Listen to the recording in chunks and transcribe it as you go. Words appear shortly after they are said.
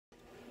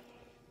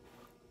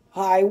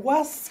Hi,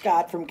 Wes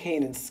Scott from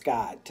Kane and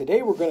Scott.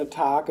 Today we're going to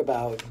talk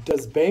about,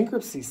 does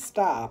bankruptcy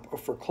stop a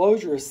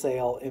foreclosure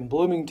sale in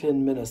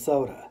Bloomington,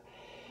 Minnesota?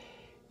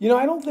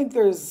 I don't think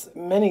there's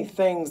many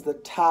things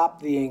that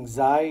top the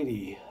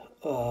anxiety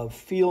of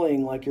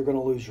feeling like you're going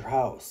to lose your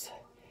house.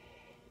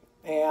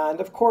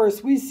 And of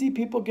course, we see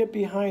people get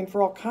behind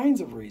for all kinds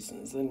of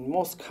reasons, and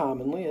most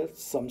commonly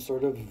it's some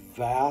sort of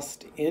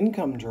vast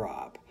income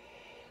drop.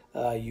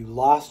 You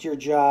lost your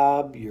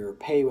job, your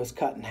pay was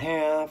cut in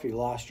half, you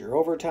lost your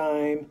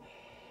overtime,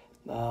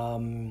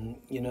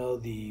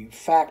 the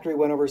factory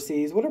went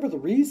overseas, whatever the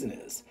reason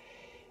is.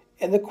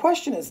 And the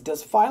question is,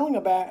 does filing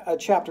a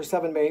Chapter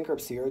 7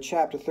 bankruptcy or a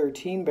Chapter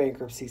 13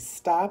 bankruptcy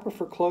stop a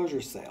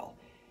foreclosure sale?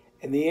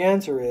 And the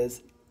answer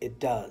is, it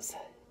does.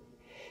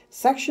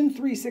 Section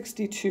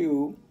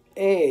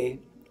 362A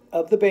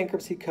of the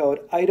Bankruptcy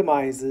Code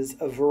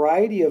itemizes a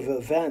variety of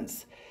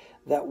events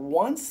that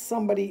once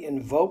somebody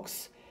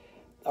invokes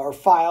or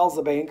files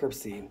a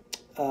bankruptcy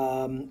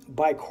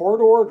by court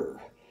order,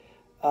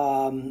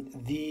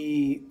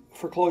 the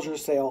foreclosure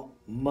sale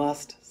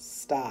must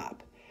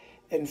stop.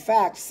 In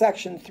fact,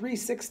 Section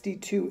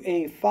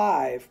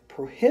 362A5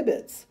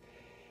 prohibits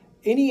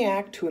any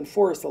act to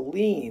enforce a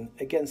lien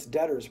against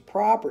debtor's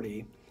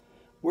property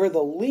where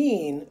the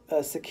lien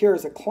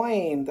secures a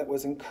claim that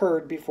was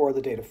incurred before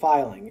the date of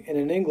filing. And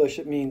in English,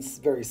 it means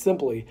very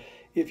simply,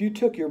 if you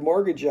took your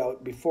mortgage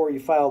out before you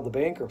filed the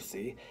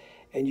bankruptcy,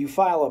 and you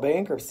file a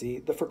bankruptcy,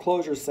 the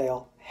foreclosure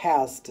sale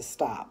has to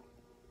stop.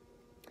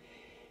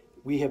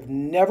 We have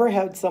never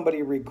had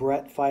somebody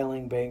regret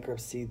filing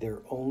bankruptcy.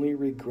 Their only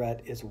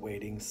regret is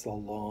waiting so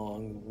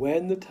long.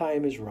 When the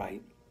time is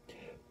right,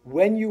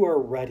 when you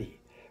are ready,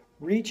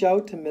 reach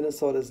out to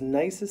Minnesota's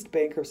nicest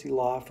bankruptcy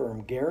law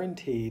firm,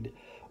 guaranteed,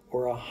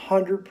 or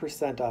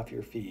 100% off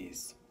your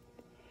fees.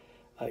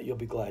 You'll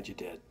be glad you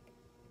did.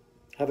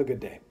 Have a good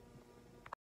day.